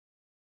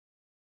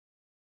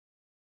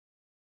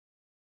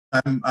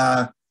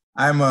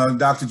I'm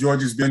Dr.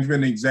 Georges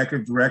Benjamin, the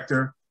Executive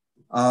Director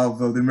of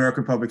the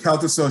American Public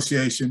Health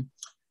Association.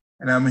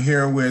 And I'm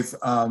here with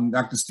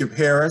Dr. Skip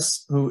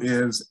Harris, who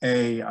is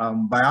a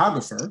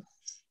biographer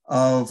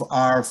of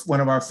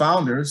one of our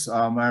founders,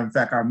 in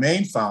fact, our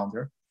main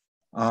founder,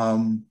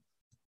 Dr.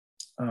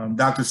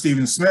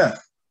 Stephen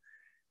Smith.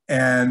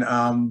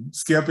 And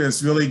Skip,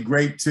 it's really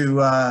great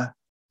to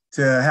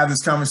have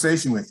this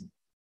conversation with you.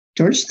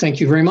 George, thank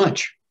you very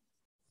much.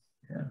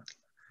 Yeah.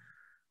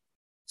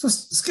 So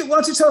Skip, why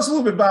don't you tell us a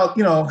little bit about,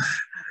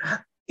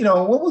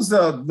 what was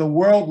the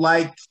world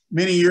like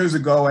many years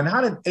ago, and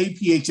how did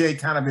APHA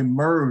kind of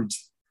emerge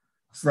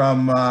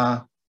from,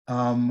 I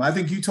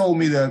think you told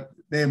me that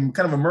they kind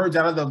of emerged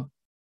out of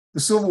the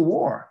Civil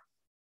War.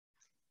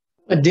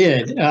 It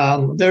did.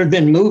 There had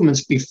been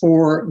movements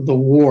before the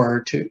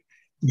war to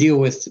deal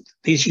with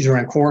issues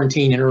around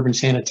quarantine and urban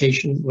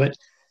sanitation, but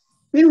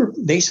they were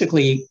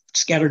basically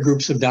scattered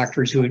groups of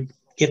doctors who would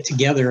get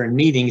together in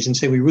meetings and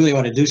say, we really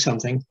ought to do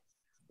something.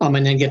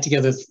 And then get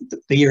together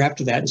the year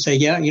after that and say,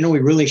 yeah, we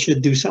really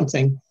should do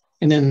something.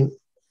 And then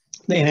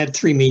they had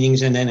 3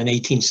 meetings. And then in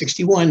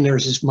 1861, there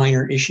was this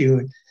minor issue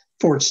at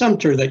Fort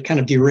Sumter that kind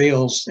of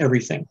derails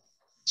everything.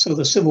 So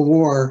the Civil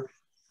War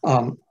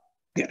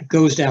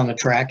goes down the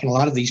track, and a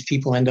lot of these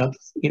people end up,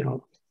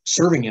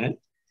 serving in it.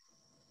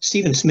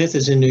 Stephen Smith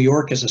is in New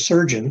York as a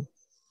surgeon.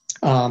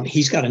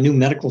 He's got a new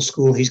medical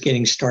school he's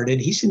getting started.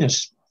 He's in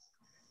his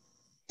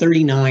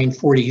 39,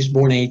 40. He's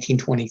born in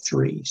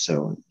 1823.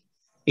 So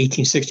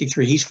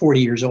 1863, he's 40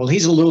 years old.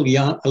 He's a little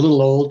young, a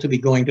little old to be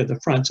going to the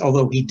fronts,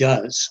 although he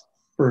does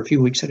for a few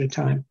weeks at a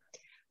time.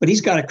 But he's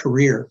got a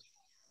career,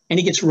 and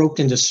he gets roped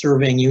into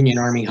surveying Union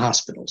Army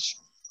hospitals,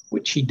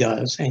 which he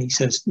does. And he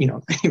says,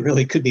 it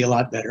really could be a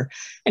lot better.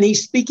 And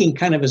he's speaking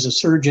kind of as a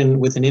surgeon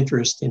with an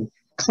interest in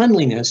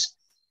cleanliness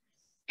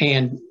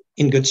and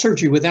in good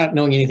surgery without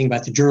knowing anything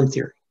about the germ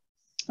theory.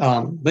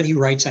 But he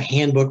writes a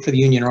handbook for the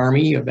Union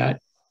Army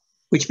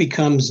which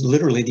becomes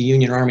literally the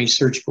Union Army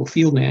surgical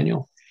field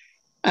manual.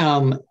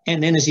 And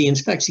then as he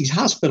inspects these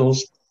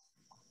hospitals,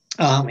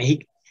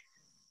 he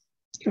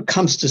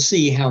comes to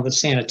see how the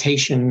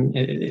sanitation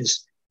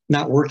is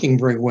not working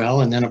very well.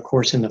 And then, of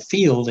course, in the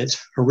field,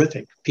 it's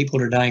horrific. People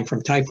are dying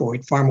from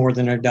typhoid far more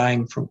than are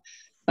dying from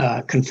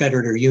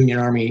Confederate or Union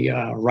Army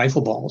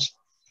rifle balls.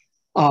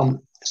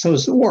 So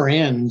as the war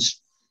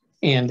ends,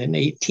 and in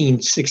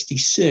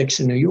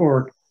 1866 in New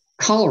York,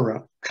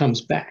 cholera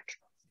comes back.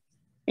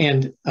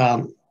 And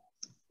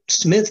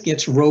Smith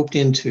gets roped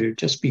into,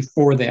 just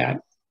before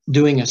that,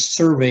 doing a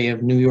survey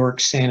of New York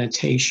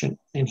sanitation.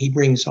 And he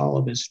brings all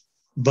of his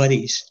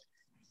buddies.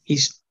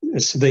 He's a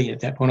civilian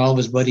at that point, all of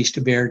his buddies to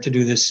bear to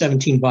do this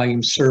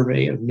 17-volume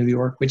survey of New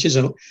York, which is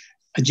a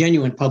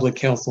genuine public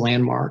health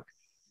landmark.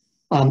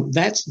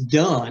 That's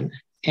done.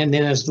 And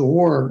then as the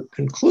war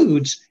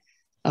concludes,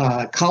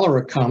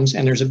 cholera comes,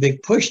 and there's a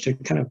big push to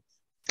kind of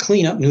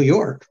clean up New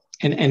York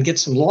and get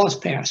some laws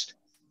passed.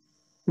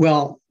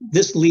 Well,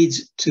 this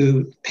leads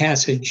to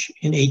passage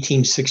in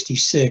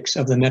 1866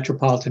 of the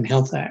Metropolitan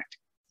Health Act,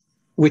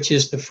 which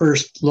is the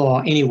first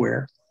law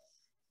anywhere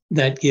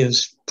that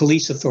gives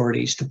police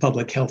authorities to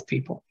public health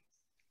people.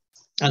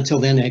 Until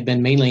then, they'd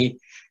been mainly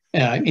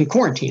in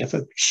quarantine. If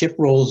a ship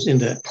rolls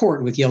into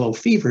port with yellow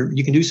fever,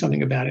 you can do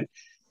something about it.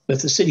 But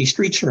if the city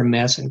streets are a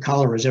mess and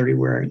cholera is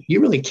everywhere,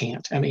 you really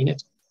can't. I mean,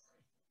 it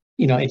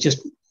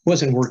just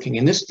wasn't working.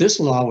 And this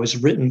law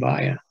was written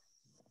by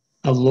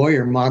a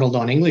lawyer modeled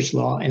on English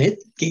law, and it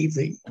gave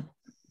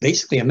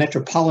basically a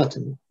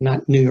metropolitan,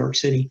 not New York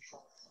City,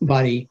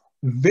 body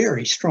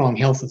very strong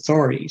health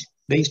authorities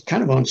based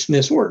kind of on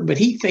Smith's work. But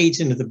he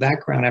fades into the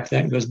background after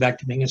that and goes back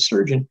to being a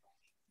surgeon.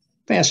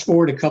 Fast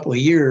forward a couple of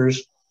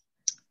years,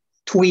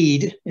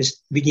 Tweed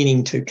is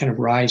beginning to kind of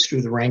rise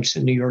through the ranks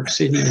in New York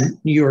City. And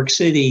New York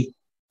City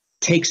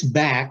takes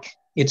back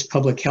its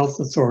public health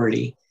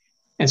authority,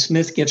 and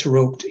Smith gets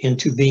roped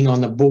into being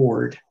on the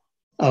board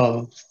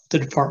of the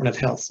Department of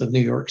Health of New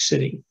York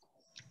City.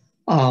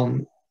 A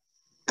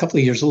couple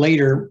of years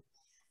later,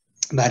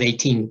 about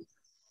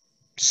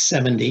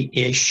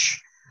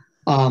 1870-ish,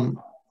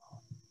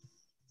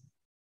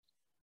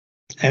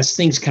 as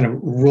things kind of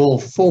roll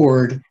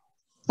forward,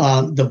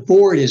 the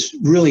board is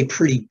really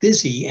pretty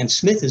busy, and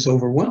Smith is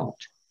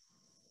overwhelmed.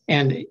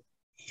 And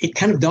it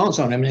kind of dawns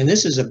on him, and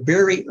this is a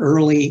very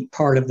early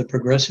part of the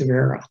progressive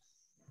era,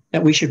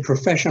 that we should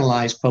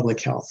professionalize public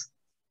health.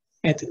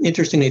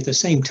 Interestingly, at the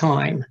same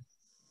time,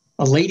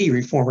 a lady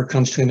reformer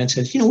comes to him and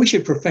says, we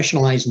should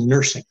professionalize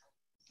nursing.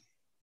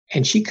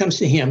 And she comes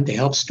to him to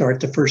help start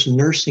the first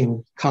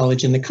nursing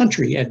college in the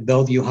country at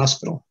Bellevue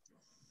Hospital.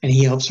 And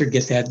he helps her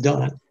get that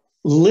done.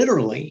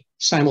 Literally,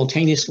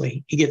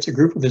 simultaneously, he gets a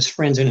group of his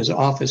friends in his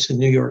office in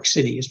New York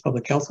City, his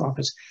public health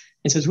office,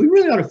 and says, we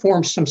really ought to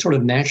form some sort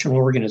of national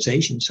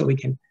organization so we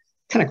can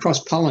kind of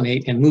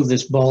cross-pollinate and move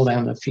this ball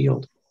down the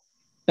field.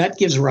 That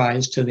gives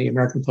rise to the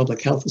American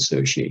Public Health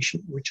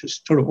Association, which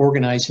was sort of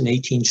organized in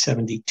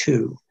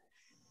 1872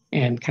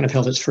 and kind of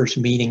held its first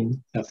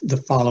meeting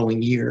the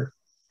following year.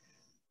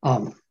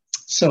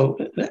 So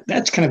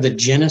that's kind of the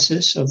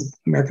genesis of the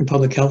American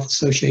Public Health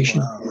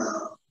Association.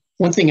 Wow.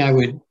 One thing I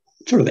would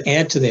sort of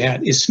add to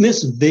that is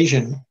Smith's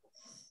vision,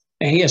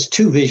 and he has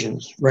two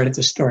visions right at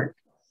the start.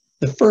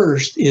 The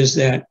first is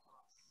that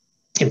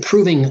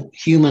improving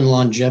human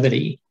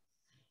longevity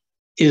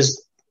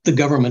is the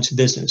government's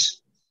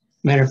business.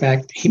 Matter of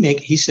fact,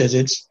 he says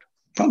it's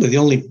probably the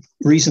only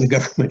reason the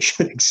government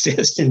should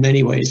exist in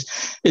many ways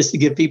is to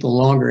give people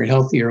longer and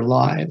healthier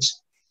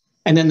lives.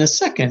 And then the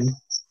second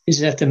is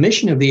that the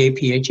mission of the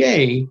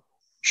APHA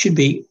should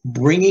be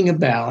bringing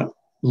about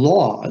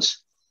laws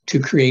to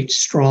create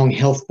strong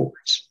health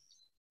boards.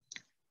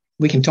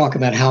 We can talk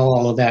about how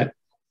all of that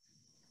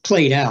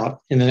played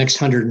out in the next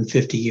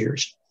 150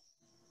 years.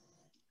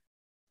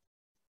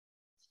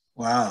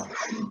 Wow.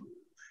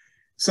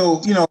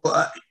 So,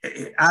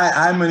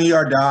 I'm an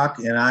ER doc,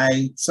 and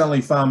I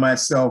suddenly found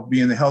myself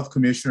being the health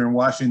commissioner in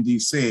Washington,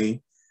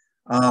 D.C.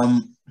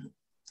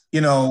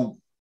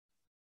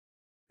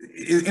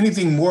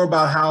 Anything more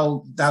about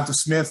how Dr.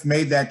 Smith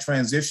made that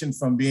transition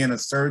from being a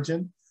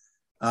surgeon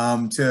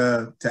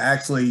to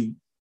actually,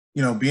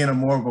 being a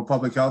more of a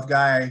public health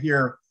guy?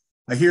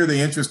 I hear the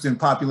interest in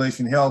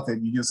population health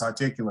that you just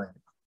articulated.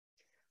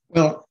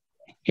 Well,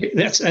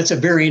 that's a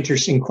very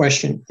interesting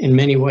question in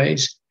many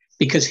ways,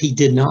 because he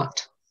did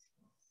not.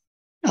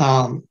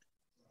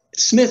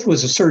 Smith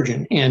was a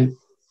surgeon, and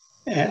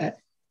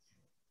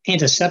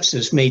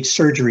antisepsis made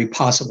surgery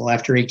possible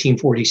after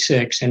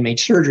 1846 and made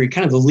surgery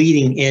kind of the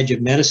leading edge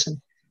of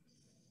medicine.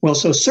 Well,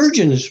 so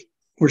surgeons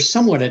were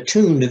somewhat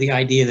attuned to the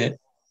idea that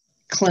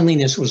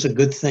cleanliness was a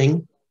good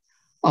thing.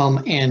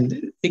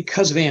 And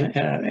because of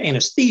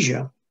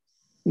anesthesia,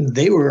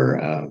 they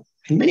were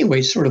in many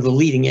ways sort of the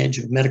leading edge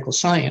of medical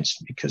science,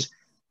 because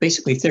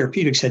basically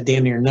therapeutics had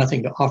damn near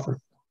nothing to offer.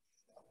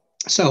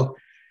 So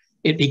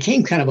it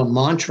became kind of a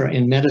mantra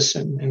in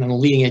medicine and on the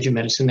leading edge of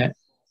medicine that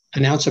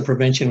an ounce of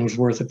prevention was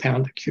worth a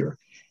pound of cure,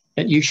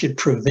 that you should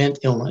prevent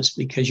illness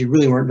because you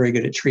really weren't very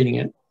good at treating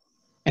it.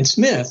 And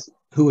Smith,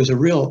 who was a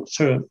real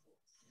sort of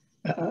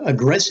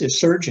aggressive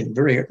surgeon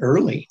very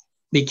early,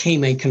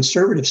 became a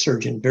conservative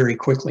surgeon very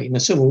quickly. In the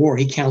Civil War,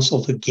 he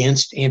counseled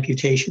against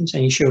amputations,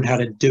 and he showed how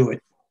to do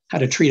it, how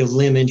to treat a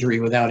limb injury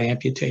without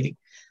amputating.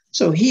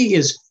 So he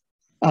is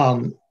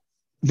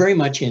very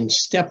much in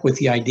step with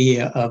the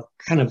idea of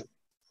kind of,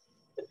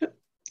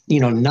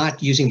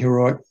 not using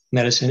heroic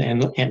medicine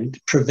and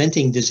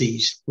preventing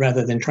disease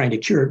rather than trying to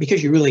cure it,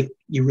 because you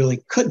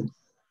really couldn't.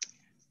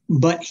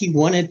 But he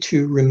wanted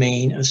to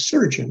remain a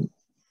surgeon.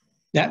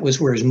 That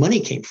was where his money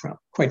came from.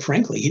 Quite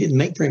frankly, he didn't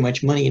make very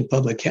much money in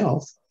public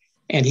health.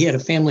 And he had a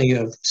family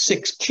of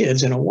 6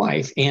 kids and a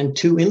wife and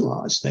 2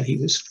 in-laws that he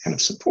was kind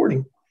of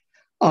supporting.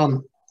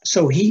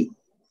 So he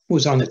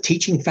was on the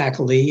teaching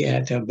faculty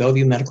at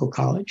Bellevue Medical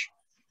College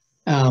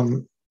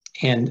and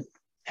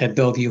at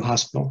Bellevue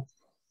Hospital.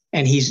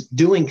 And he's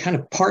doing kind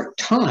of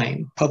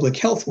part-time public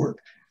health work.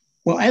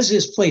 Well, as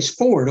this plays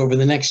forward over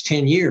the next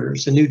 10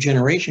 years, a new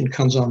generation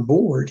comes on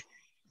board.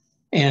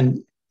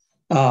 And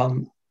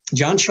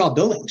John Shaw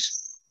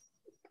Billings,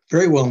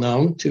 very well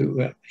known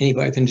to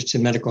anybody that's interested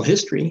in medical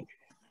history,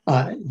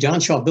 John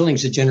Shaw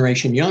Billings, a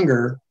generation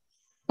younger,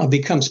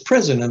 becomes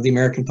president of the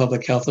American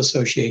Public Health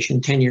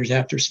Association 10 years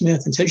after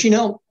Smith, and says,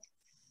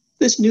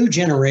 this new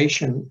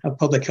generation of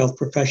public health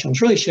professionals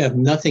really should have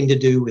nothing to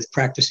do with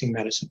practicing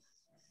medicine.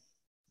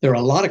 There are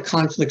a lot of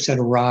conflicts that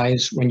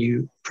arise when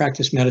you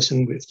practice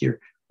medicine with your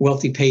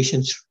wealthy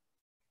patients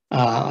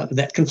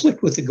that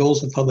conflict with the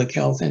goals of public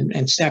health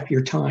and sap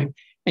your time,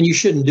 and you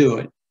shouldn't do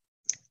it.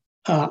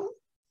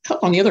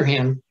 On the other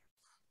hand,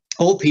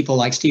 old people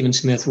like Stephen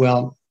Smith,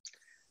 well,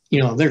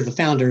 they're the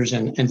founders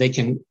and they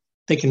can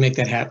make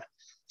that happen.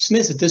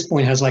 Smith at this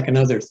point has like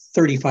another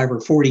 35 or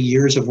 40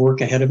 years of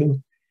work ahead of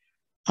him,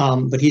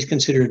 but he's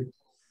considered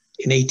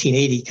in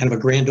 1880 kind of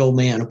a grand old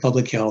man of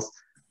public health,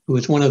 who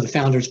was one of the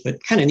founders,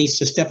 but kind of needs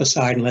to step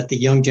aside and let the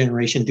young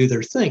generation do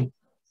their thing.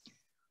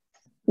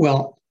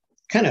 Well,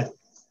 kind of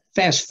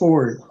fast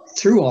forward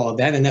through all of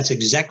that, and that's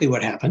exactly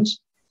what happens.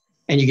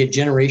 And you get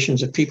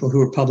generations of people who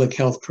are public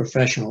health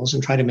professionals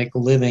and try to make a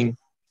living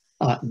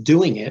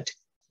doing it.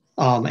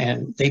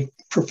 And they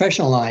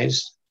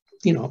professionalize,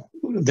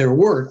 their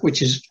work,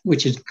 which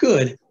is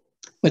good,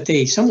 but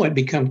they somewhat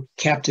become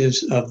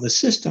captives of the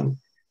system.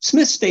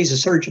 Smith stays a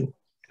surgeon.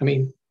 I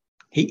mean,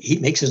 he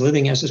makes his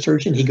living as a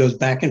surgeon. He goes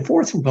back and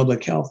forth from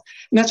public health.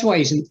 And that's why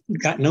he's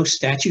got no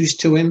statues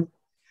to him,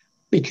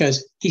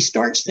 because he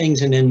starts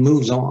things and then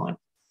moves on.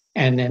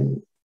 And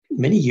then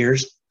many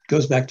years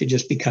goes back to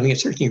just becoming a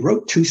surgeon. He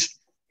wrote 2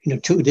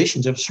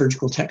 editions of a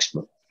surgical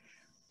textbook.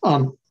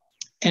 And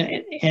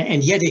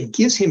yet it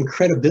gives him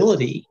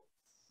credibility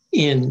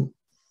in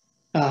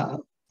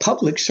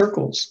public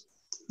circles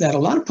that a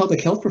lot of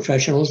public health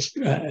professionals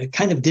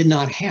kind of did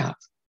not have,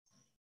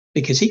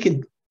 because he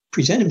could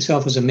present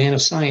himself as a man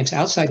of science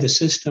outside the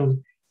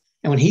system.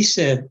 And when he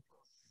said,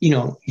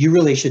 you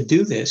really should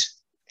do this,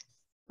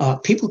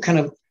 people kind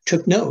of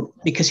took note,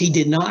 because he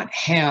did not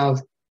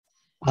have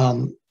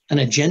an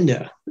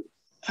agenda,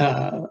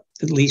 at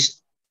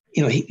least,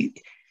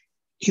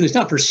 he was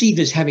not perceived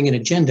as having an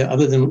agenda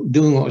other than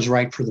doing what was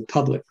right for the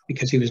public,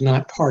 because he was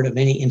not part of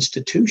any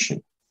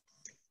institution.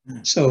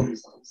 So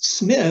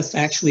Smith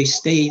actually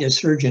stayed a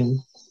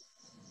surgeon,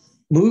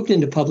 moved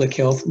into public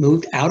health,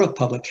 moved out of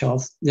public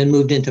health, then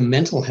moved into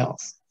mental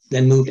health,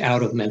 then moved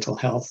out of mental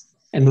health,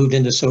 and moved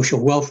into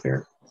social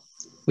welfare,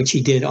 which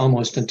he did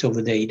almost until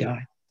the day he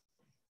died.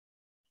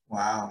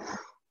 Wow.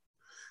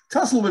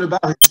 Tell us a little bit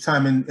about his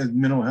time in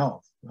mental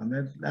health. I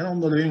don't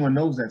know that anyone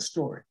knows that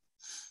story.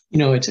 You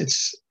know,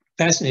 it's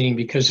fascinating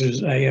because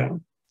there's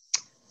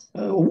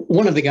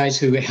one of the guys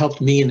who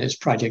helped me in this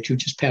project, who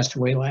just passed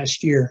away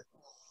last year,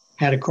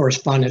 had a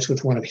correspondence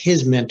with one of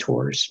his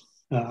mentors,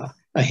 a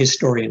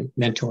historian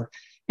mentor,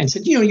 and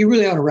said, you know, you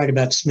really ought to write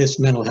about Smith's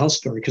mental health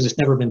story because it's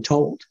never been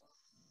told.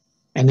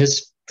 And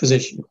this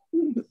physician,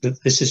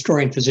 this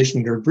historian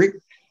physician,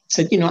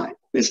 said, you know,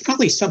 there's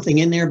probably something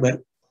in there,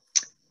 but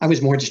I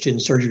was more interested in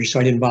surgery, so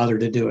I didn't bother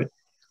to do it.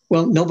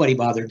 Well, nobody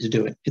bothered to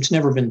do it. It's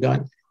never been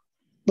done.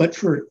 But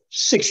for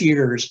 6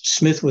 years,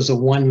 Smith was a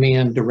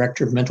one-man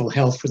director of mental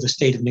health for the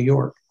state of New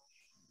York.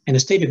 And the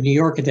state of New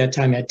York at that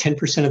time had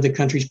 10% of the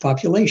country's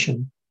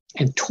population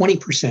and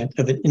 20%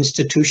 of it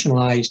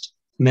institutionalized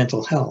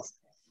mental health.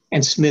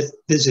 And Smith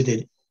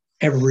visited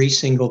every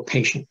single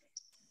patient.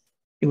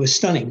 It was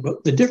stunning.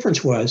 But the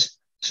difference was,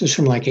 this was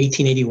from like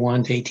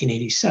 1881 to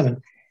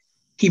 1887,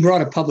 he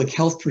brought a public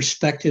health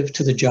perspective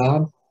to the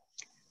job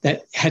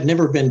that had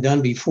never been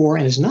done before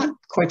and has not,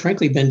 quite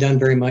frankly, been done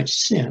very much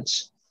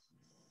since.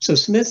 So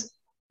Smith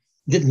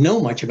didn't know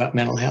much about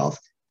mental health,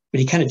 but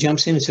he kind of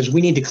jumps in and says,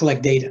 we need to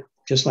collect data,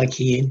 just like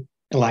he and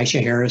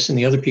Elisha Harris and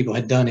the other people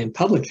had done in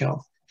public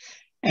health.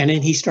 And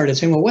then he started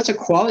saying, well, what's a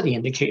quality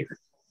indicator?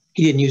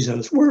 He didn't use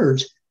those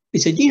words. He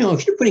said, you know,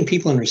 if you're putting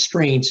people in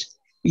restraints,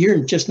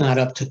 you're just not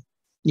up to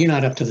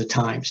the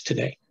times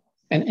today.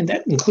 And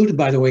that included,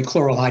 by the way,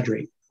 chloral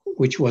hydrate,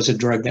 which was a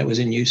drug that was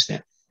in use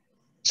then.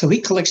 So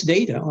he collects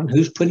data on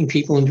who's putting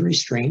people into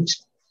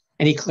restraints,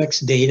 and he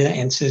collects data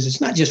and says,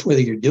 it's not just whether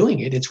you're doing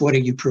it, it's what are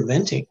you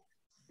preventing?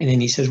 And then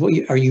he says, well,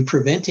 are you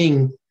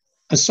preventing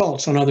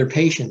assaults on other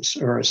patients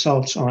or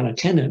assaults on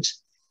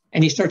attendants?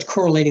 And he starts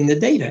correlating the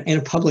data in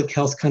a public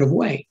health kind of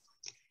way.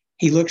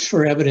 He looks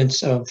for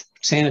evidence of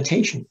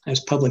sanitation, as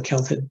public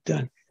health had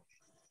done.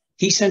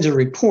 He sends a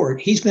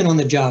report. He's been on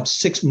the job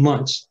 6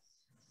 months,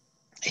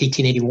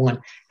 1881,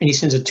 and he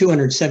sends a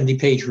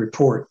 270-page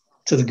report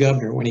to the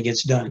governor when he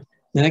gets done.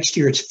 The next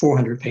year, it's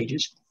 400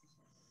 pages.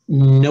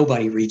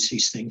 Nobody reads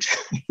these things.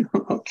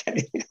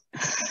 Okay.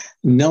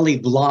 Nellie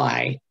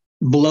Bly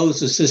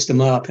blows the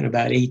system up in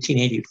about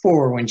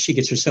 1884 when she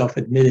gets herself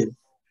admitted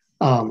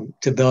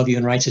to Bellevue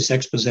and writes this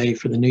expose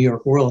for the New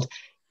York World.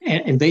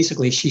 And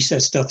basically, she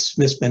says stuff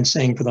Smith's been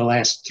saying for the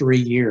last 3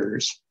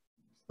 years.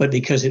 But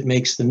because it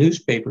makes the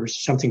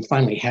newspapers, something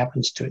finally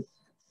happens to it.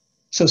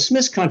 So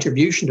Smith's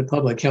contribution to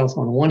public health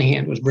on one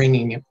hand was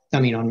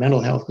on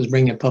mental health, was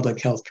bringing a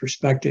public health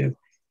perspective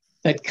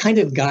that kind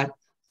of got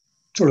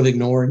sort of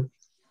ignored,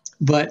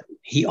 but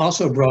he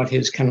also brought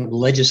his kind of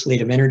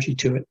legislative energy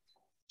to it.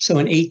 So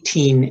in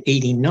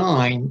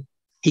 1889,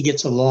 he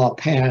gets a law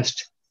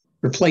passed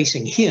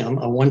replacing him,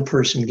 a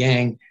one-person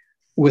gang,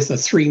 with a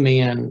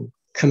 3-man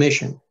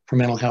commission for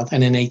mental health.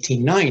 And in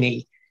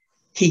 1890,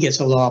 he gets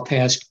a law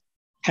passed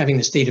having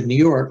the state of New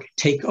York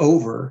take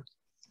over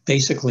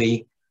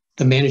basically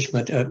the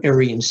management of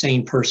every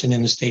insane person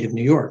in the state of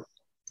New York.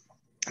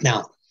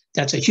 Now,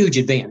 that's a huge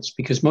advance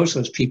because most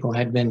of those people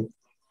had been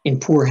in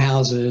poor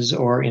houses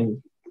or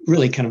in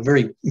really kind of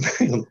very,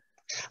 very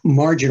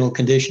marginal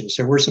conditions.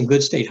 There were some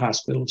good state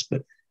hospitals,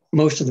 but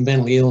most of the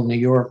mentally ill in New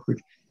York were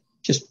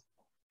just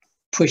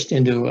pushed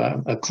into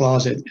a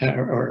closet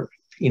or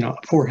a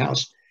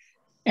poorhouse.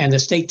 And the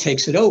state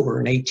takes it over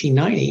in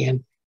 1890,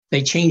 and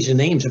they changed the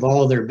names of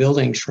all of their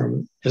buildings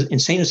from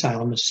insane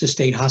asylums to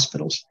state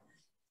hospitals.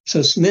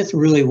 So Smith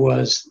really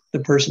was the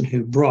person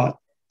who brought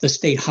the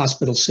state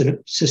hospital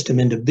system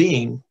into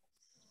being,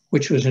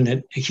 which was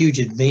a huge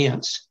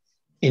advance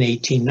in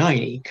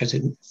 1890 because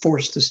it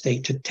forced the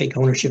state to take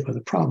ownership of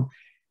the problem.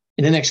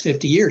 In the next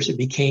 50 years, it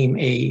became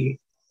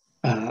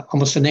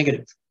almost a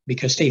negative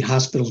because state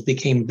hospitals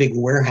became big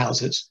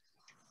warehouses,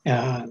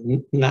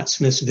 not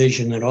Smith's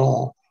vision at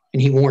all.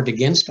 And he warned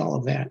against all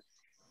of that.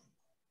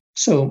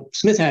 So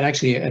Smith had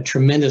actually a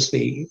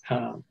tremendously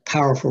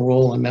powerful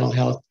role in mental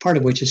health, part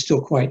of which is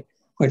still quite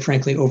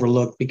frankly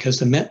overlooked because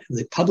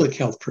the public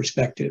health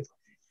perspective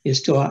is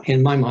still,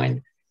 in my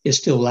mind, is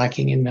still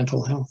lacking in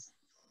mental health.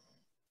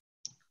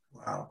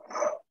 Wow.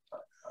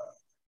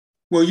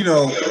 Well,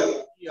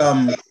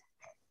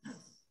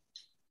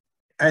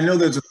 I know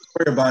there's a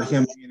story about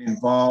him being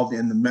involved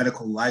in the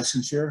medical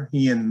licensure,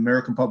 he and the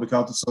American Public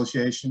Health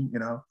Association,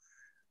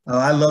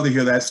 I'd love to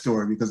hear that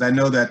story because I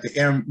know that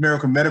the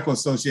American Medical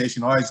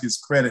Association always gets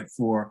credit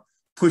for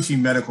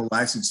pushing medical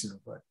licensure,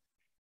 but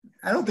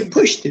I don't think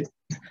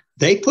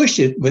they pushed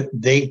it, but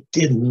they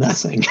did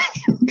nothing.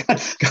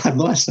 God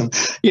bless them.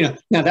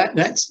 Now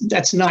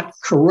that's not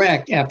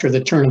correct after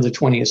the turn of the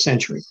 20th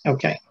century.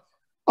 Okay.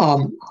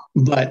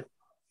 But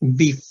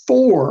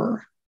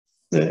before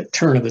the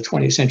turn of the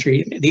 20th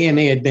century. The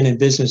AMA had been in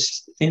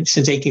business since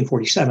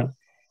 1847.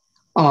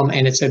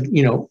 And it said,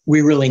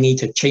 we really need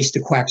to chase the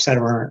quacks out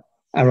of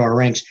our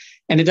ranks.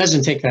 And it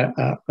doesn't take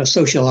a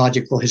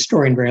sociological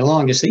historian very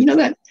long to say,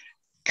 that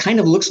kind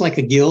of looks like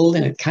a guild,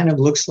 and it kind of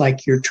looks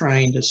like you're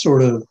trying to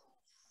sort of,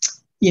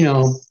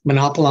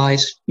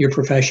 monopolize your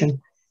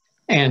profession.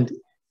 And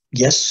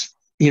yes,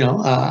 and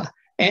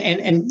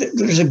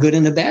there's a good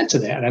and a bad to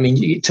that. I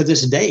mean, to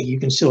this day, you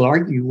can still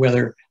argue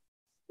whether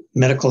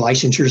medical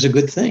licensure is a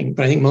good thing.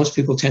 But I think most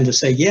people tend to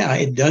say, yeah,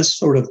 it does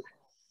sort of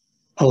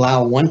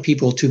allow one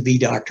people to be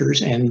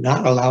doctors and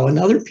not allow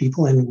another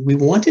people. And we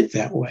want it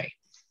that way.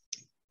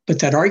 But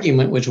that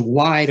argument was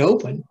wide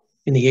open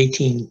in the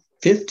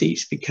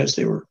 1850s because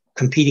there were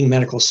competing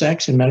medical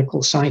sects and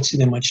medical science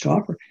didn't have much to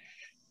offer.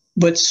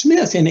 But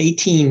Smith in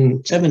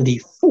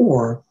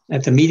 1874,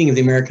 at the meeting of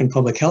the American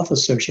Public Health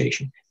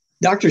Association,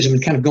 doctors have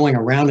been kind of going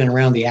around and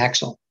around the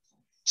axle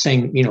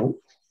saying,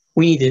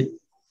 we need to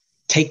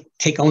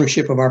take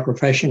ownership of our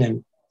profession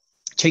and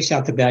chase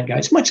out the bad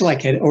guys, much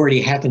like had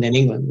already happened in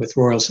England with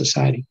Royal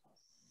Society.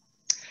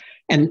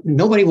 And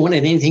nobody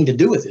wanted anything to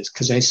do with this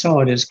because they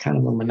saw it as kind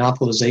of a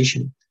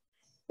monopolization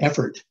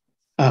effort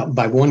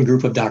by one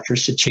group of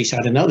doctors to chase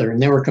out another.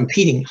 And there were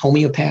competing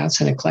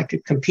homeopaths and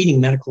eclectic competing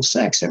medical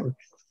sects that were,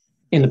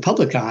 in the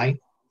public eye,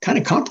 kind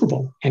of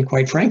comparable. And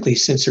quite frankly,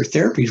 since their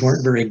therapies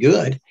weren't very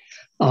good,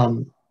 a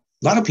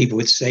lot of people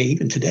would say,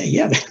 even today,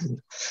 yeah,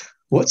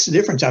 what's the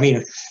difference? I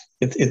mean,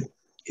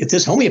 if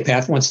this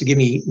homeopath wants to give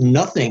me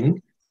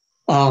nothing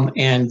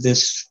and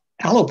this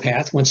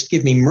allopath wants to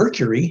give me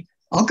mercury,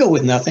 I'll go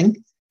with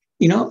nothing,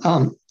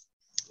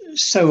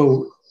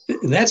 So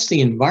that's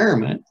the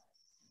environment.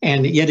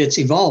 And yet it's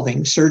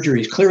evolving.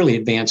 Surgery is clearly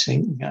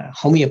advancing.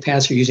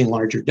 Homeopaths are using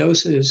larger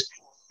doses.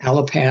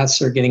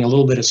 Allopaths are getting a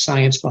little bit of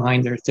science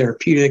behind their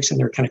therapeutics and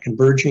they're kind of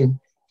converging.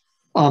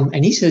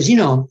 And he says,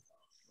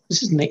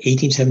 this is in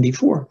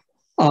 1874,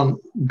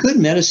 good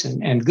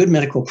medicine and good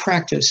medical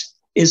practice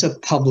is a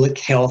public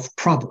health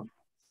problem.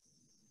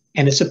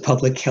 And it's a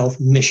public health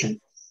mission.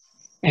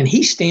 And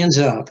he stands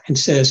up and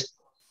says,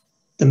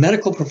 the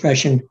medical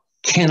profession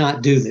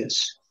cannot do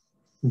this.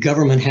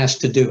 Government has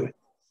to do it.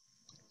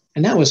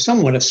 And that was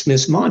somewhat of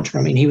Smith's mantra.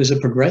 I mean, he was a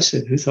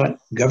progressive who thought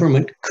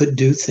government could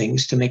do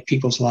things to make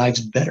people's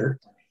lives better.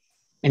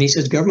 And he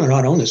says, government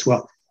ought to own this.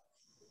 Well,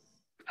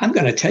 I'm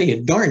going to tell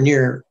you, darn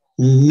near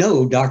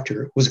no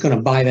doctor was going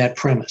to buy that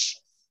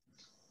premise.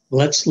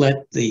 Let's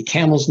let the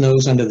camel's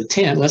nose under the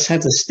tent. Let's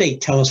have the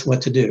state tell us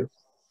what to do.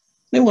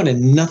 They wanted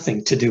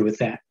nothing to do with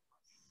that.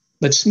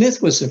 But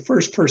Smith was the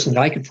first person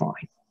that I could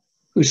find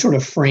who sort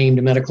of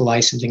framed medical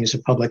licensing as a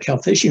public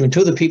health issue. And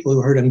two of the people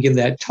who heard him give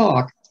that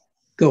talk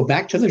go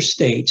back to their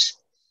states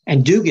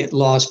and do get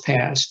laws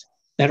passed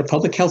that are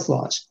public health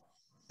laws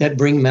that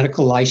bring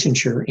medical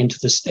licensure into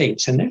the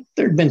states. And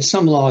there had been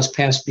some laws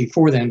passed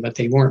before then, but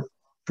they weren't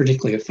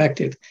particularly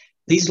effective.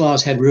 These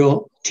laws had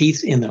real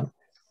teeth in them.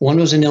 One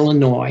was in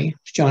Illinois,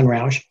 John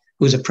Roush,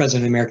 who was a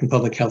president of the American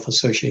Public Health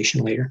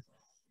Association later.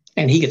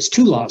 And he gets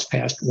two laws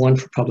passed, one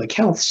for public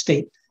health,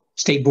 state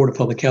Board of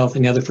Public Health,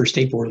 and the other for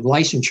State Board of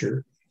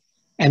Licensure.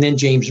 And then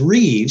James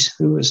Reeves,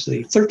 who was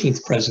the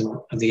 13th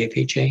president of the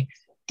APHA,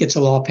 gets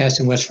a law passed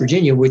in West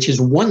Virginia, which is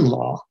one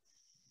law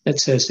that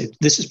says that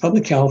this is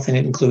public health and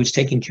it includes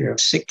taking care of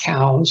sick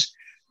cows,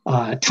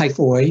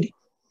 typhoid,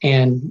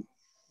 and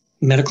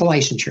medical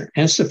licensure.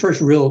 And it's the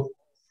first real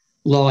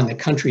law in the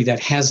country that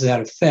has that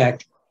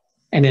effect.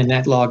 And then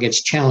that law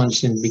gets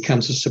challenged and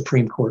becomes a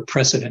Supreme Court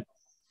precedent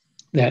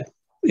that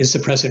is the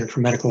precedent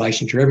for medical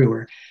licensure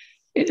everywhere.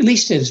 At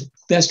least as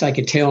best I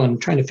could tell in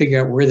trying to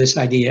figure out where this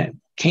idea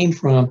came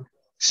from,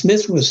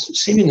 Smith was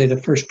seemingly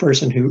the first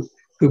person who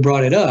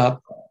brought it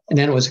up. And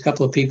then it was a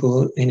couple of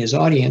people in his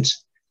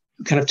audience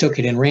who kind of took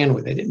it and ran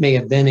with it. It may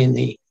have been in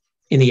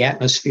the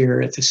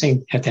atmosphere at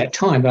that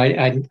time, but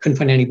I couldn't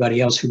find anybody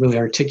else who really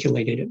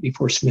articulated it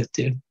before Smith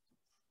did.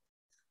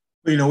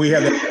 We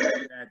have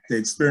that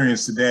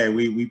experience today.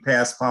 We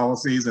pass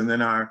policies and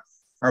then our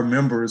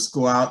members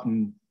go out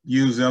and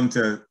use them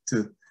to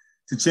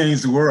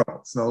change the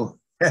world. So,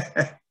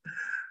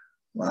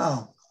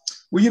 wow.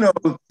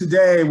 Well,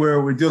 today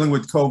we're dealing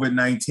with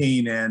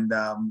COVID-19 and,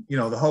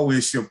 the whole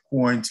issue of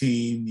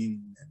quarantining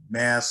and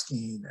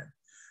masking and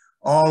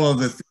all of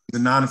the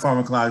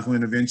non-pharmacological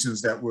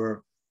interventions that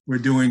we're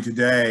doing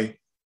today.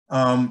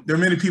 There are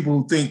many people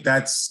who think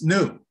that's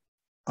new.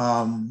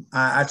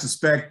 I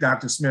suspect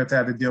Dr. Smith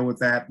had to deal with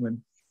that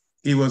when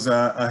he was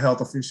a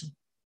health official.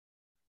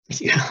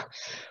 Yeah.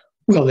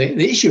 Well,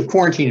 the issue of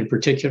quarantine in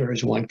particular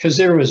is one, because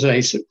there was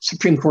a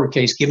Supreme Court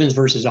case, Gibbons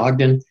versus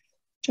Ogden,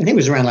 which I think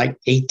was around like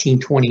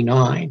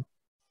 1829,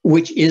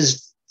 which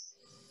is,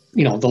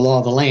 the law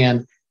of the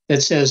land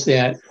that says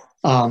that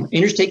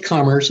interstate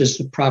commerce is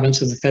the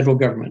province of the federal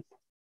government.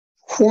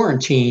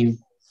 Quarantine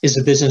is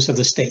the business of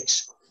the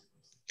states.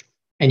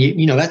 And,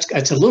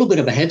 that's a little bit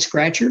of a head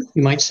scratcher,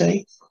 you might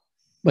say.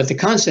 But the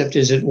concept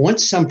is that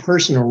once some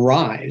person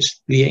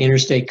arrives via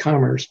interstate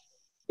commerce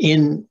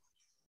inside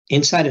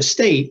a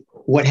state,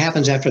 what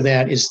happens after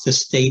that is the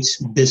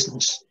state's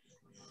business.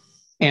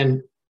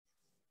 And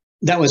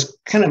that was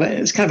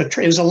it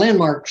was a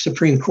landmark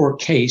Supreme Court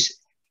case,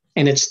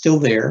 and it's still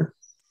there.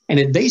 And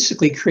it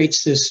basically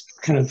creates this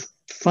kind of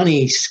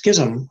funny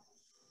schism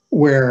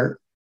where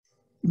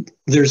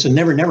there's a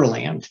never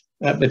land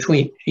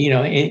between,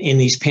 in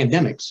these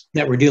pandemics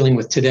that we're dealing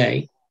with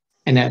today,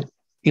 and that,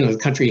 the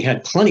country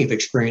had plenty of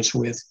experience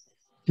with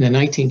in the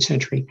 19th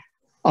century.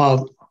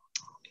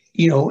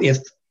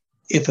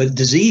 If a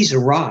disease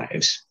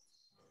arrives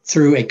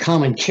through a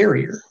common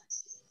carrier,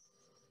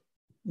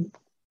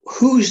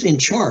 who's in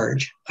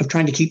charge of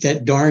trying to keep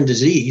that darn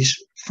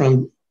disease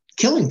from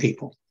killing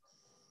people?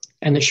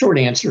 And the short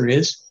answer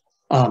is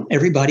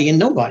everybody and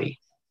nobody.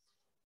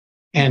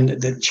 And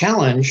the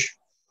challenge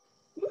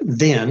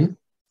then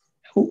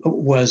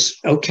was,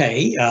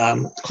 okay,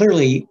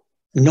 clearly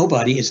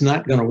nobody is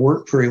not going to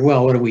work very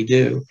well. What do we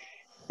do?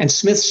 And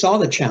Smith saw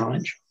the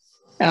challenge.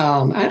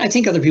 I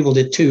think other people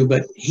did too,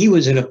 but he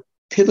was at a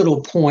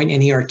pivotal point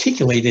and he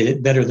articulated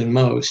it better than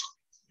most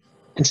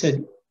and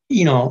said,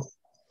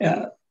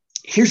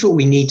 here's what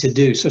we need to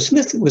do. So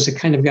Smith was the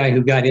kind of guy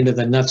who got into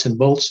the nuts and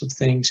bolts of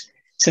things,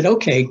 said,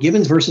 okay,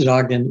 Gibbons versus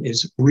Ogden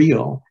is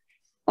real.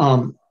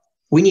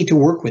 We need to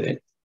work with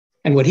it.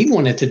 And what he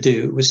wanted to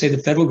do was say the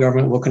federal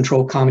government will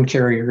control common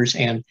carriers,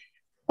 and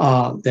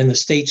then the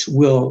states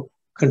will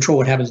control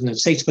what happens in the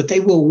states, but they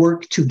will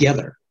work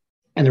together.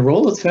 And the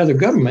role of the federal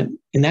government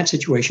in that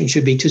situation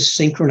should be to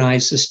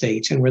synchronize the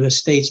states, and where the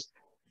states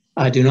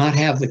do not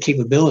have the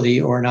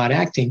capability or are not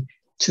acting,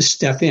 to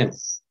step in.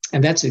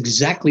 And that's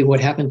exactly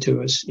what happened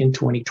to us in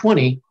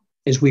 2020,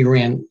 as we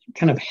ran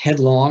kind of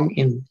headlong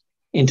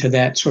into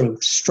that sort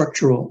of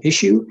structural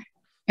issue,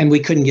 and we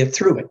couldn't get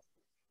through it.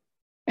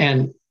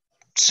 And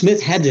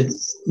Smith had to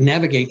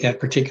navigate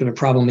that particular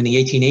problem in the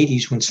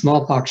 1880s when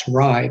smallpox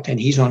arrived, and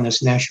he's on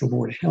this National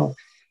Board of Health.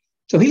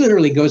 So he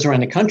literally goes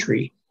around the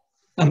country.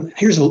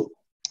 Here's a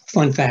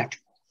fun fact.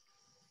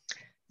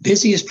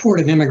 Busiest port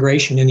of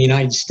immigration in the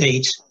United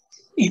States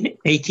in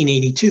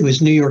 1882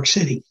 is New York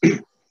City.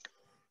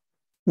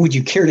 Would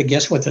you care to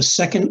guess what the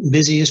second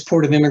busiest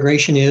port of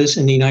immigration is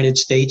in the United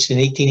States in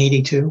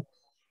 1882?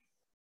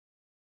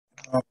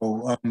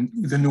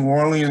 Either New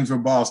Orleans or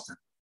Boston.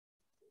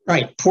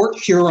 Right, Port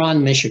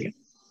Huron, Michigan.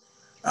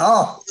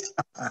 Oh,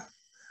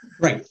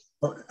 right.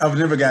 I've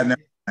never gotten that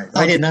right. Okay.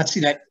 I did not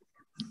see that.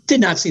 Did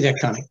not see that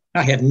coming.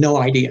 I had no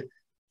idea.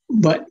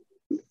 But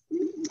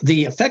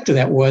the effect of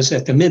that was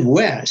that the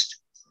Midwest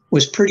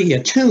was pretty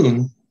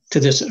attuned to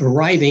this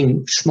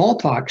arriving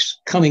smallpox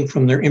coming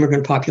from their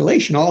immigrant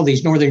population. All of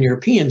these Northern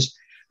Europeans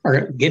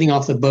are getting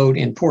off the boat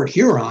in Port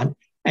Huron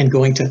and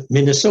going to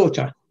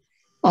Minnesota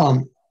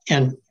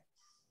and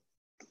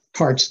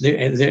parts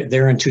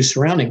there into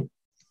surrounding.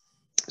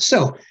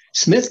 So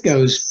Smith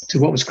goes to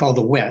what was called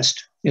the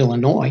West,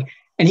 Illinois,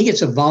 and he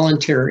gets a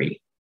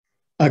voluntary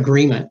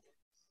agreement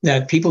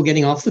that people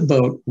getting off the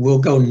boat will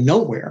go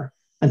nowhere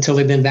until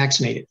they've been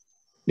vaccinated,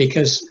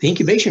 because the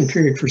incubation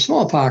period for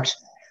smallpox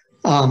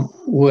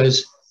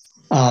was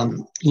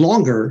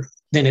longer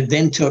than it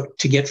then took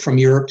to get from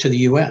Europe to the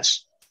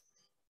US.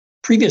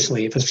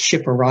 Previously, if a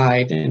ship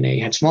arrived and they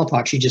had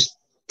smallpox, you just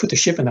put the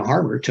ship in the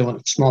harbor till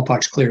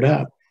smallpox cleared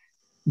up.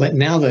 But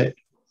now the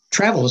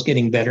travel is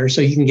getting better,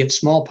 so you can get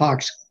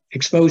smallpox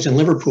exposed in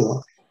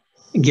Liverpool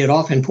and get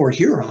off in Port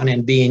Huron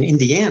and be in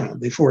Indiana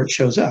before it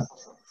shows up.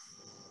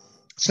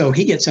 So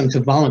he gets them to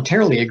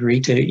voluntarily agree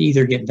to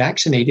either get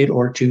vaccinated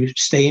or to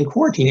stay in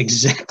quarantine,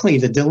 exactly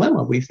the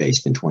dilemma we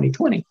faced in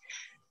 2020.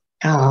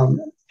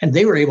 And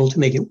they were able to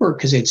make it work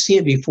because they'd seen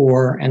it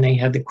before, and they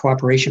had the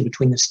cooperation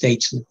between the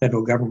states and the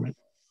federal government.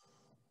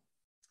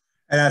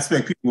 And I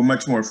expect people were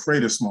much more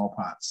afraid of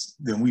smallpox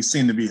than we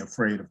seem to be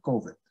afraid of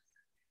COVID.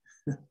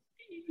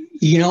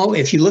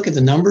 If you look at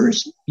the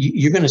numbers,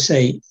 you're going to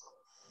say,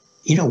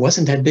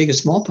 wasn't that big a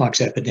smallpox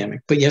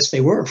epidemic? But yes,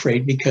 they were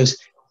afraid because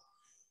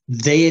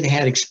they had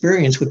had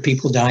experience with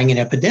people dying in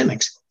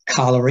epidemics,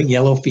 cholera,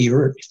 yellow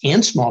fever,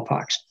 and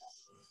smallpox.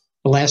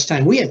 The last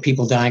time we had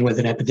people dying with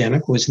an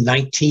epidemic was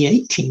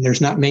 1918.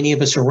 There's not many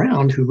of us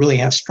around who really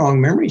have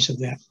strong memories of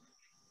that.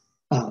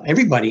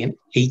 Everybody in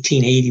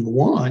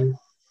 1881,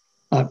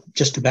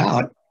 just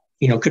about,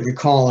 could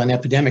recall an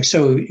epidemic.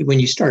 So when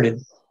you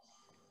started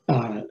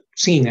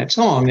seeing that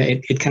song,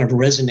 it kind of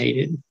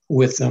resonated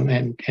with them,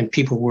 and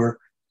people were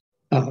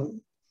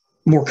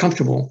more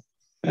comfortable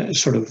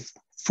sort of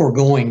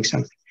foregoing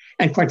something.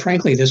 And quite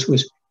frankly, this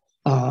was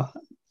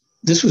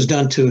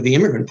done to the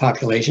immigrant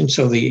population.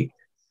 So the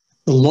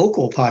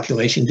local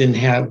population didn't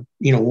have,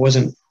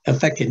 wasn't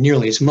affected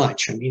nearly as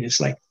much. I mean, it's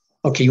like,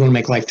 okay, you want to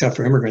make life tough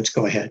for immigrants,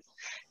 go ahead.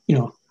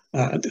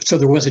 So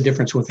there was a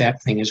difference with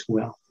that thing as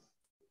well.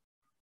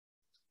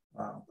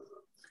 Wow.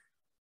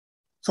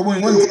 So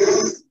when one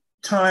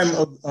time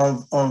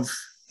of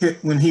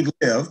when he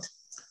lived,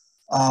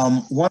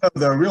 one of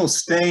the real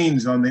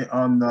stains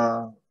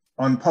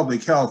on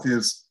public health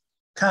is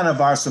kind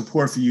of our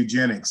support for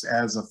eugenics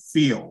as a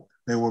field.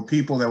 There were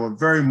people that were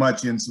very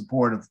much in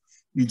support of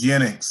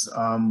eugenics.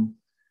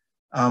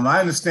 I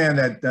understand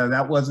that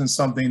that wasn't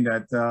something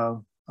that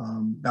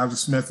Dr.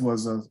 Smith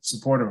was a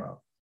supporter of.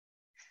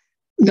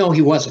 No,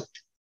 he wasn't.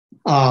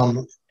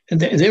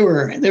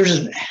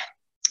 There's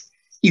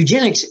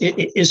eugenics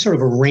is sort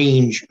of a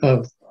range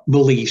of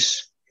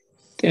beliefs.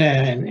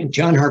 And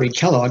John Harvey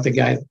Kellogg, the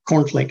guy,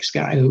 cornflakes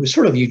guy, who was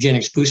sort of a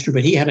eugenics booster,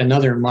 but he had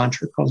another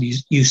mantra called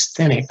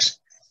eugenics,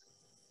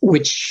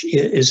 which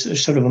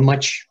is sort of a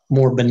much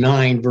more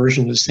benign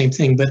version of the same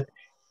thing. But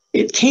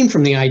it came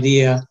from the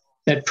idea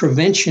that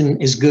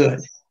prevention is good.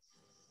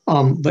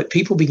 But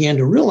people began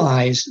to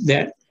realize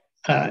that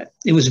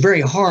it was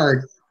very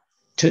hard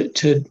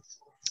to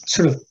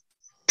sort of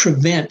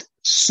prevent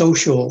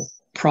social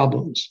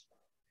problems.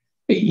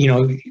 You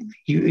know,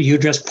 you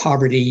address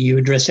poverty, you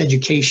address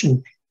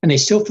education, and they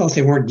still felt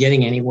they weren't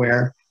getting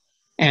anywhere.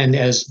 And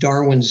as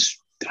Darwin's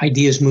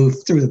ideas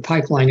moved through the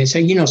pipeline, they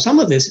say, you know, some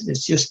of this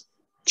is just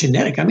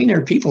genetic. I mean, there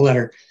are people that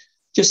are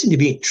just seem to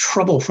be in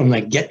trouble from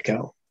the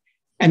get-go.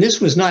 And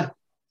this was not,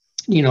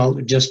 you know,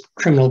 just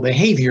criminal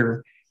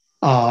behavior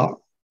or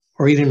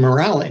even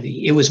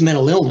morality. It was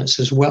mental illness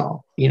as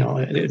well. You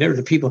know, there are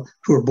the people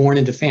who are born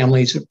into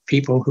families of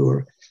people who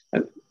are,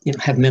 you know,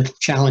 have mental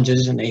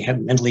challenges, and they have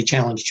mentally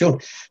challenged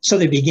children. So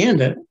they began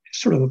to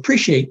sort of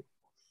appreciate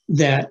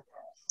that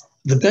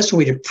the best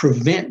way to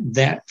prevent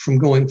that from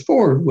going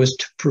forward was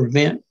to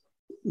prevent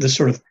the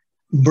sort of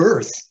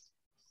birth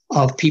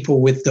of people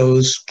with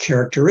those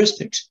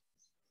characteristics.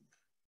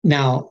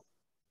 Now,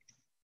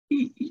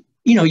 you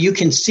know, you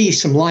can see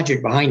some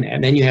logic behind that,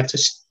 and then you have to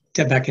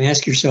step back and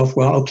ask yourself,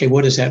 well, okay,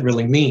 what does that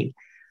really mean?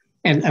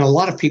 And a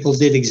lot of people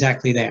did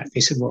exactly that.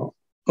 They said, well,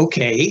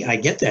 okay, I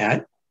get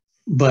that,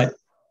 but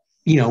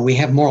you know, we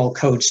have moral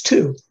codes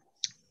too.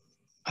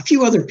 A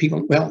few other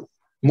people, well,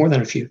 more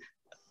than a few,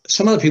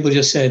 some other people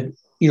just said,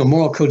 you know,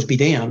 moral codes be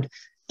damned,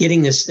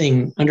 getting this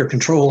thing under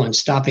control and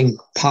stopping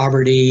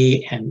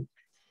poverty and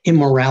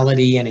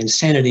immorality and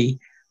insanity.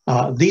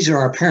 These are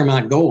our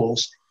paramount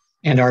goals,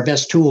 and our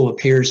best tool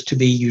appears to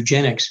be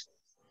eugenics.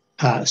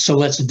 So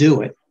let's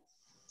do it.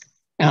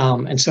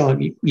 And so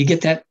you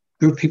get that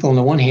group of people on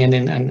the one hand,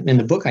 and in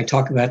the book I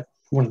talk about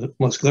one of the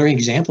most glaring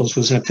examples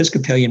was an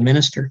Episcopalian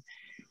minister.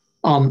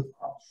 And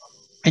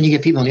you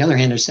get people on the other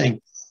hand are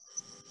saying,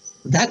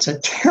 that's a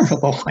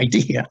terrible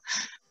idea.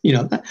 You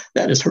know,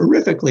 that is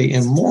horrifically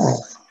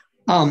immoral.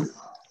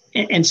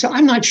 And so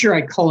I'm not sure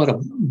I'd call it a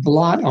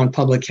blot on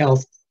public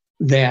health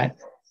that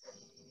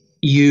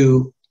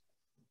you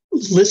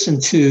listen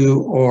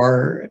to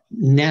or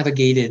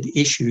navigated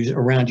issues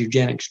around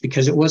eugenics,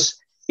 because it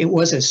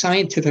was a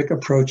scientific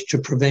approach to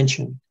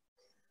prevention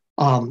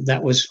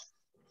that was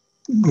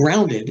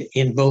grounded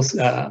in both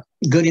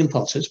good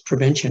impulses,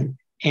 prevention,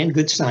 and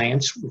good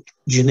science,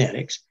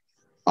 genetics,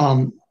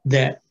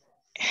 that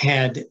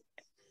had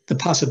the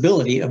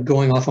possibility of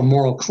going off a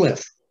moral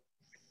cliff.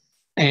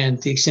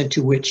 And the extent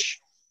to which,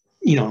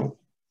 you know,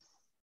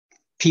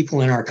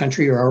 people in our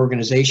country or our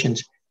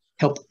organizations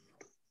help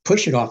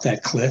push it off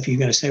that cliff, you're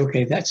going to say,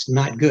 okay, that's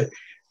not good.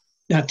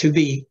 Now, to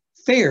be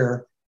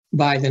fair,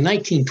 by the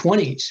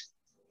 1920s,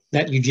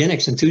 that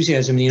eugenics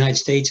enthusiasm in the United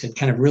States had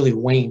kind of really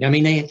waned. I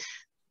mean,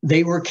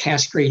 they were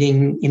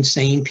castrating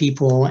insane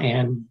people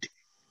and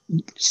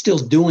still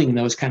doing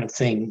those kind of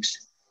things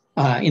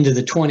into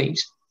the 20s.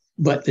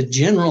 But the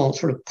general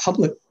sort of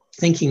public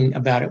thinking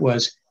about it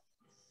was,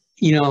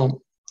 you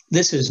know,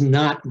 this is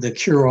not the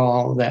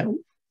cure-all that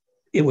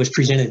it was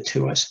presented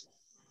to us.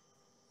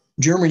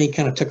 Germany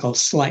kind of took a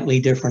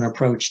slightly different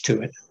approach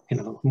to it, you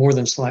know, more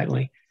than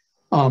slightly.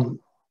 And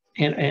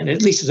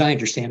at least as I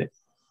understand it,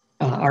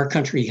 our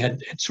country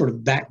had sort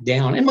of backed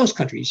down, and most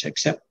countries,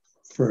 except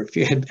for a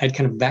few, had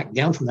kind of backed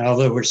down from that,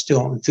 although we're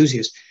still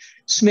enthusiasts.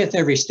 Smith,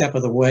 every step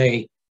of the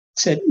way,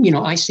 said, you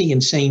know, I see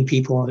insane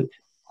people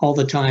all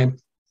the time.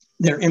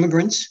 They're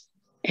immigrants.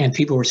 And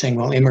people were saying,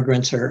 well,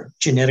 immigrants are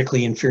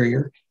genetically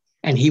inferior.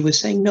 And he was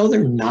saying, no,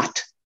 they're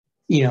not.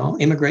 You know,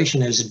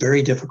 immigration is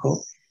very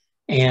difficult.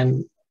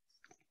 And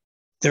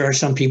there are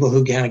some people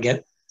who kind of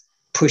get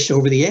pushed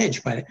over the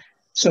edge by it.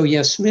 So,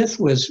 yes, Smith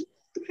was,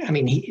 I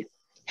mean,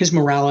 his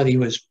morality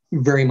was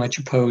very much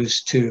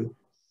opposed to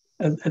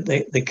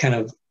the kind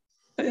of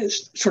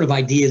sort of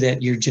idea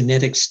that your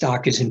genetic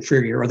stock is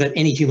inferior, or that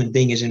any human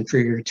being is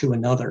inferior to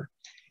another.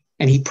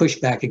 And he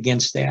pushed back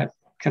against that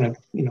kind of,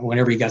 you know,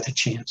 whenever he got the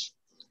chance.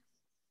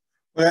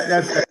 Well,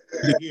 that's good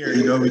to hear,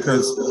 you know,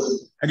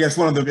 because I guess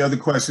one of the other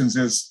questions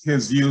is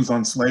his views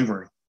on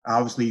slavery.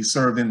 Obviously, he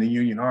served in the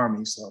Union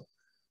Army, so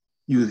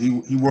he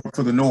worked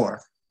for the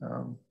North.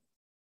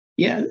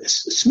 Yeah,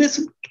 Smith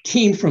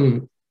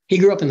he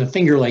grew up in the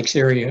Finger Lakes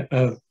area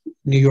of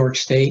New York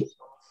State.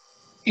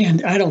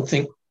 And I don't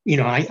think, you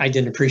know, I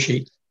didn't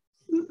appreciate,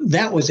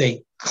 that was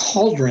a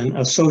cauldron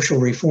of social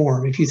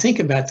reform. If you think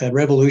about the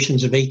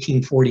revolutions of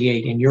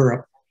 1848 in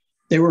Europe,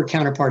 there were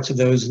counterparts of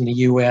those in the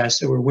US.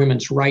 There were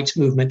women's rights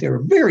movement. There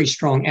were very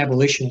strong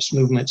abolitionist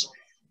movements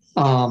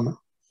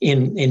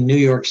in New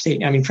York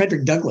State. I mean,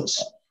 Frederick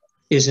Douglass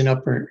is in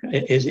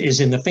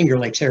the Finger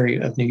Lakes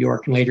area of New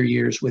York in later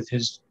years with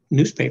his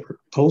newspaper,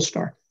 Pole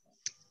Star.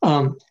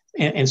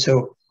 And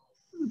so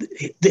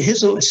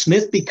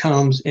Smith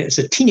becomes, as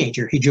a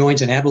teenager, he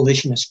joins an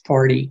abolitionist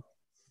party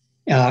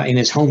in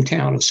his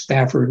hometown of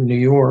Spafford, New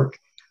York.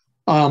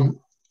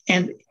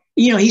 And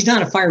he's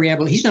not a fiery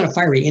abolitionist. He's not a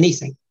fiery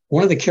anything.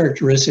 One of the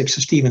characteristics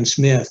of Stephen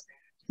Smith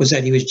was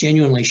that he was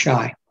genuinely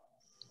shy.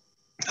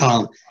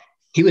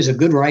 He was a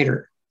good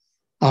writer,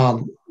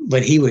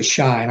 but he was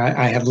shy. And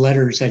I have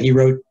letters that he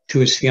wrote to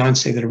his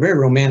fiancée that are very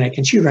romantic.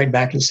 And she would write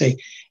back and say,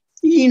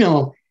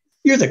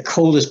 you're the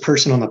coldest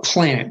person on the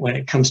planet when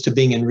it comes to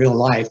being in real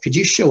life. Could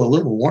you show a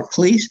little warmth,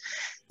 please?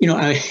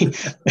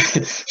 This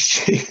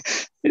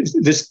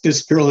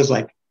girl is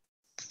like,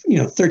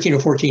 13 or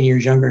 14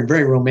 years younger and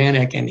very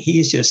romantic. And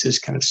he's just this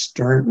kind of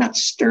stern, not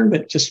stern,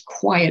 but just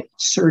quiet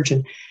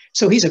surgeon.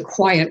 So he's a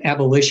quiet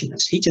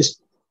abolitionist. He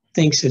just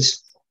thinks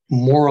it's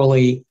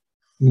morally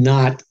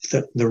not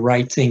the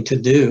right thing to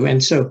do.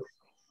 And so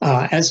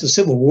as the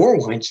Civil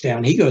War winds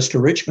down, he goes to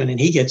Richmond and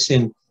he gets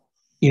in,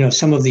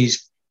 some of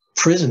these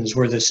prisons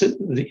where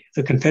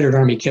the Confederate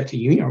Army kept the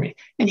Union Army,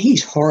 and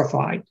he's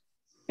horrified.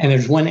 And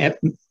there's one,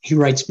 he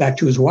writes back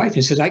to his wife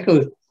and says,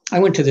 I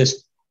went to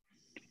this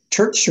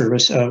church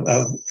service of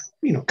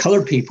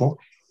colored people.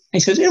 And he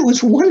says, it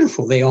was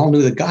wonderful. They all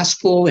knew the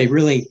gospel. They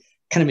really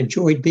kind of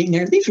enjoyed being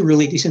there. These are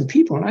really decent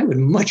people. And I would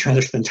much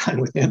rather spend time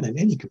with them than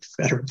any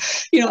Confederate.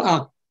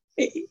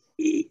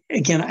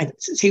 Again,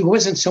 he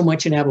wasn't so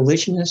much an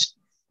abolitionist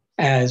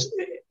as,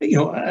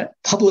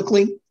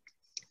 publicly,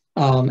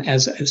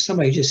 as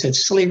somebody just said,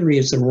 slavery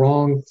is the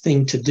wrong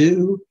thing to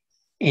do.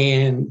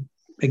 And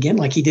again,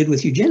 like he did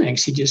with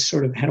eugenics, he just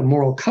sort of had a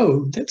moral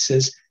code that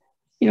says,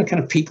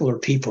 kind of people are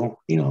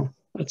people,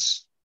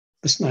 let's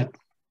not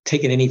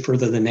take it any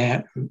further than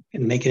that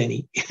and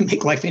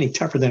make life any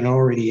tougher than it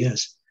already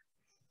is.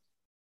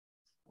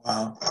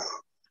 Wow.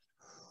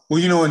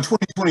 Well, in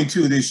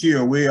 2022, this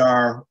year, we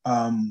are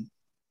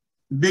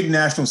big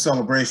national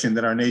celebration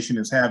that our nation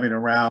is having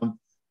around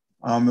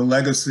the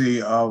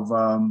legacy of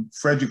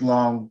Frederick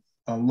Law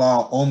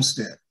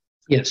Olmsted.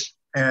 Yes.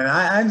 And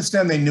I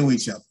understand they knew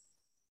each other.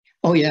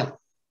 Oh, yeah.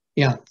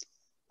 Yeah.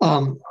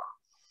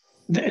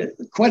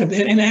 Quite a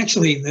bit. And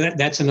actually,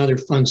 that's another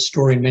fun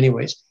story in many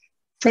ways.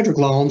 Frederick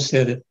Law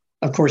Olmsted,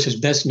 of course, is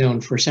best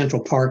known for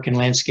Central Park and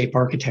landscape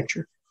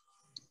architecture.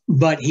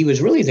 But he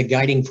was really the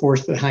guiding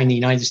force behind the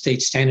United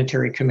States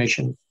Sanitary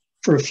Commission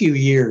for a few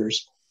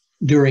years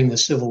during the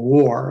Civil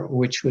War,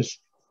 which was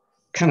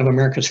kind of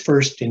America's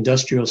first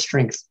industrial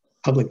strength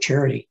public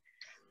charity.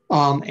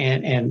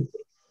 And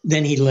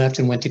then he left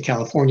and went to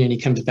California, and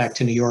he comes back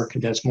to New York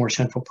and does more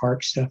Central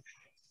Park stuff.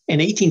 In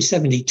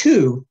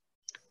 1872,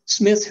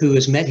 Smith, who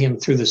has met him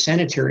through the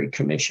Sanitary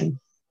Commission,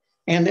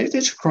 and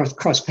there's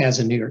cross paths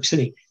in New York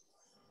City,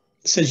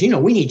 says,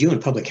 we need you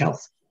in public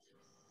health.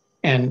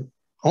 And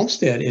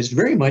Olmsted is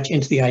very much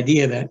into the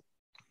idea that,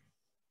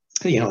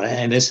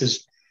 and this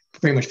is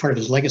very much part of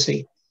his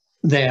legacy,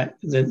 that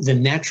the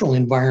natural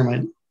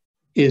environment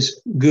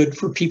is good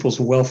for people's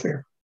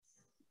welfare.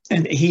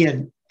 And he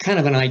had kind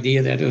of an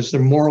idea that it was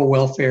their moral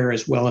welfare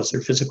as well as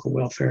their physical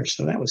welfare.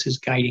 So that was his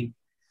guiding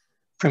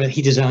from it.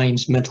 He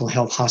designs mental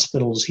health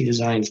hospitals. He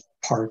designs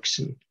parks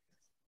and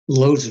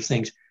loads of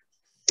things.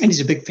 And he's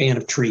a big fan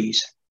of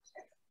trees.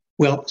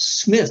 Well,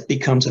 Smith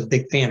becomes a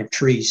big fan of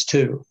trees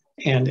too.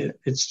 And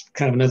it's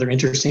kind of another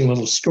interesting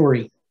little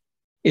story,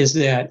 is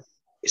that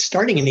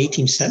starting in the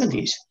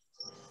 1870s,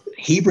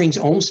 he brings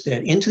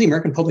Olmsted into the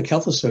American Public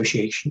Health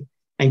Association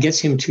and gets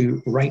him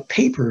to write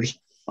papers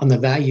on the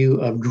value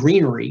of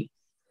greenery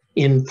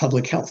in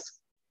public health.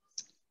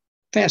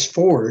 Fast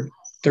forward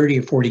 30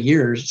 or 40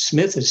 years,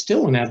 Smith is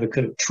still an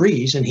advocate of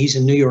trees, and he's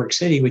in New York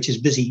City, which is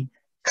busy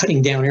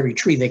cutting down every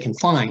tree they can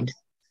find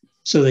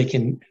so they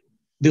can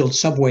build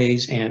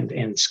subways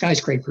and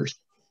skyscrapers.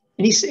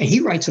 And he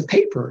writes a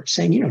paper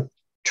saying,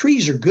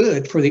 trees are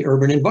good for the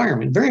urban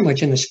environment, very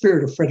much in the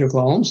spirit of Frederick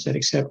Law Olmsted,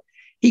 except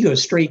he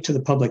goes straight to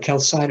the public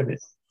health side of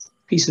it.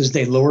 He says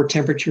they lower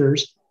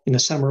temperatures in the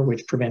summer,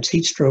 which prevents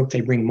heat stroke. They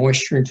bring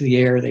moisture into the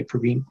air. They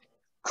prevent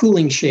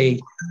cooling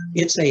shade.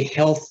 It's a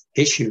health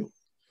issue.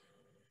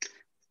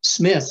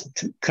 Smith,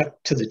 to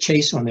cut to the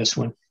chase on this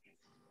one,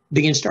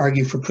 begins to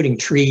argue for putting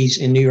trees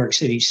in New York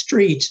City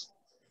streets,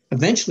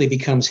 eventually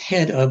becomes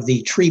head of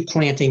the Tree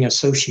Planting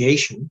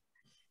Association,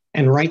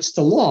 and writes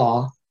the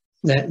law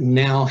that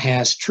now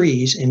has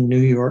trees in New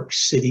York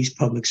City's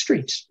public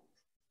streets.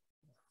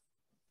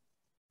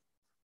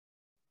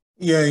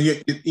 Yeah,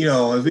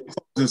 as we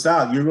close this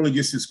out, you're really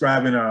just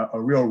describing a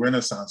real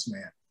Renaissance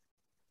man.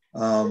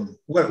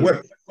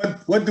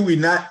 What do we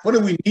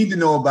need to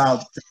know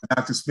about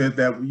Dr. Smith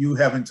that you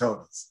haven't told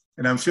us?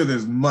 And I'm sure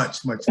there's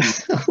much more.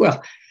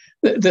 Well,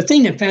 the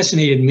thing that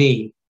fascinated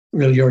me,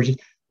 really, George,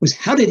 was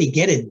how did he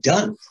get it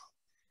done?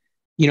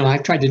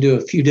 I've tried to do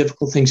a few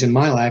difficult things in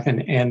my life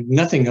and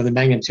nothing of the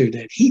magnitude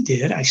that he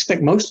did. I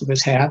expect most of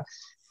us have,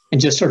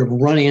 and just sort of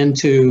run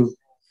into,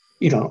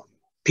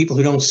 people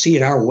who don't see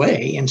it our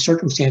way and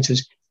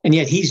circumstances. And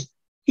yet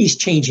he's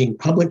changing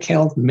public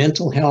health,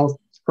 mental health,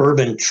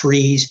 urban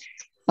trees.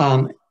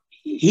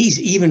 He's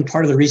even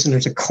part of the reason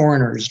there's a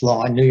coroner's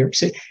law in New York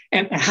City.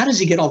 And how does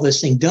he get all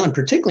this thing done,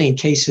 particularly in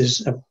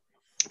cases of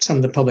some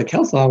of the public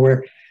health law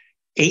where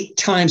 8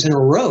 times in a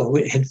row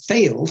it had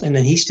failed, and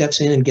then he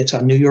steps in and gets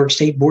on New York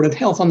State Board of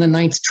Health on the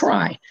 9th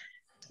try?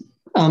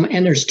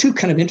 And there's two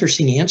kind of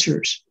interesting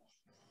answers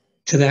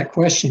to that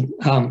question.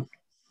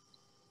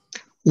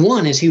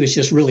 One is he was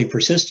just really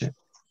persistent,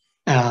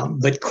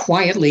 but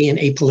quietly and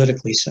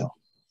apolitically so.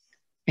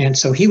 And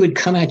so he would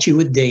come at you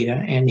with data,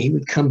 and he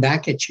would come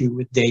back at you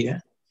with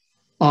data.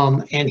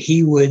 And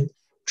he would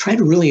try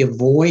to really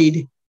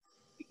avoid,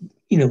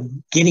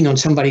 getting on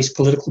somebody's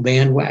political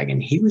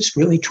bandwagon. He was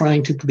really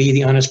trying to be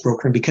the honest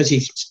broker. And because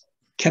he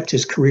kept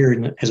his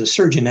career as a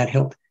surgeon, that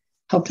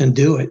helped him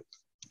do it.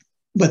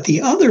 But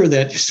the other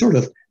that sort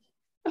of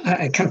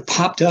kind of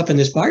popped up in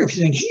this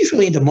biography saying, he's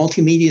really into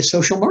multimedia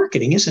social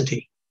marketing, isn't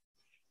he?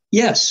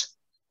 Yes,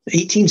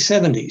 the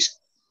 1870s.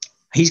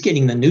 He's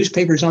getting the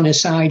newspapers on his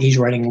side. He's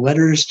writing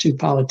letters to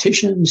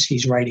politicians.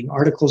 He's writing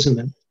articles in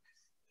the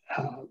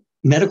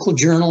medical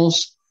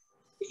journals.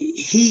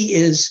 He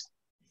is,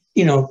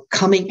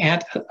 coming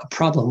at a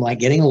problem like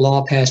getting a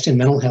law passed in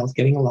mental health,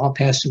 getting a law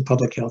passed in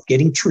public health,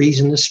 getting trees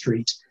in the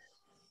streets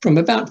from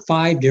about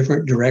 5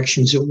 different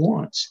directions at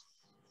once.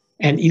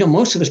 And,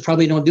 most of us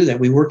probably don't do that.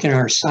 We work in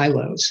our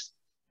silos.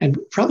 And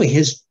probably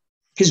his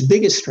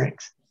biggest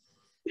strength,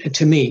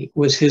 to me,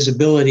 was his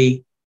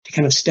ability to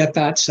kind of step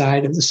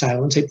outside of the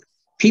silo and say,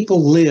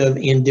 people live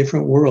in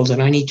different worlds,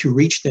 and I need to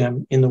reach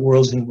them in the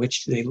worlds in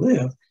which they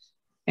live.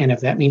 And if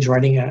that means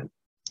writing an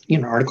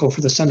article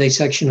for the Sunday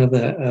section of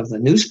the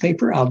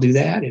newspaper, I'll do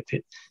that. If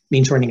it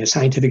means writing a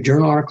scientific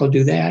journal article, I'll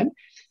do that.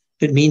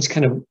 If it means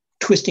kind of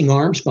twisting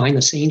arms behind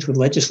the scenes with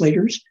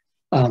legislators,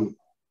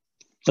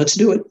 let's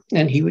do it.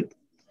 And he would,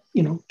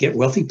 get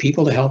wealthy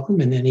people to help him,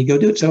 and then he'd go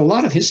do it. So a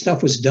lot of his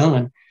stuff was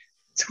done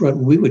through what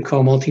we would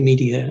call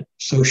multimedia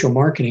social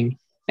marketing,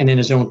 and then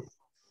his own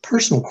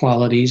personal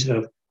qualities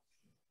of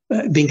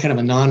being kind of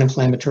a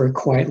non-inflammatory,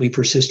 quietly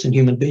persistent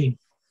human being.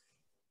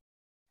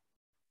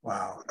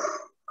 Wow.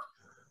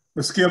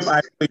 Well, Skip,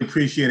 I really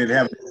appreciated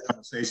having this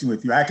conversation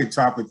with you. I could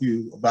talk with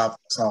you about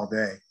this all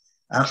day.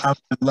 I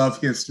love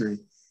history,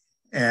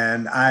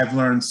 and I've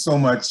learned so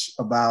much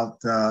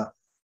about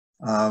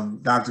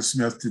Dr.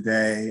 Smith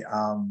today,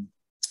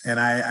 and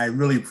I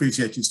really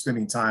appreciate you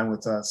spending time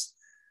with us.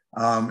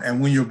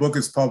 And when your book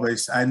is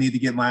published, I need to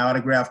get my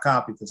autographed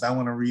copy because I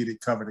want to read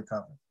it cover to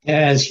cover.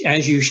 As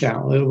you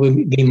shall. It will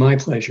be my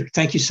pleasure.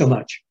 Thank you so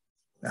much.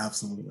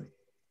 Absolutely.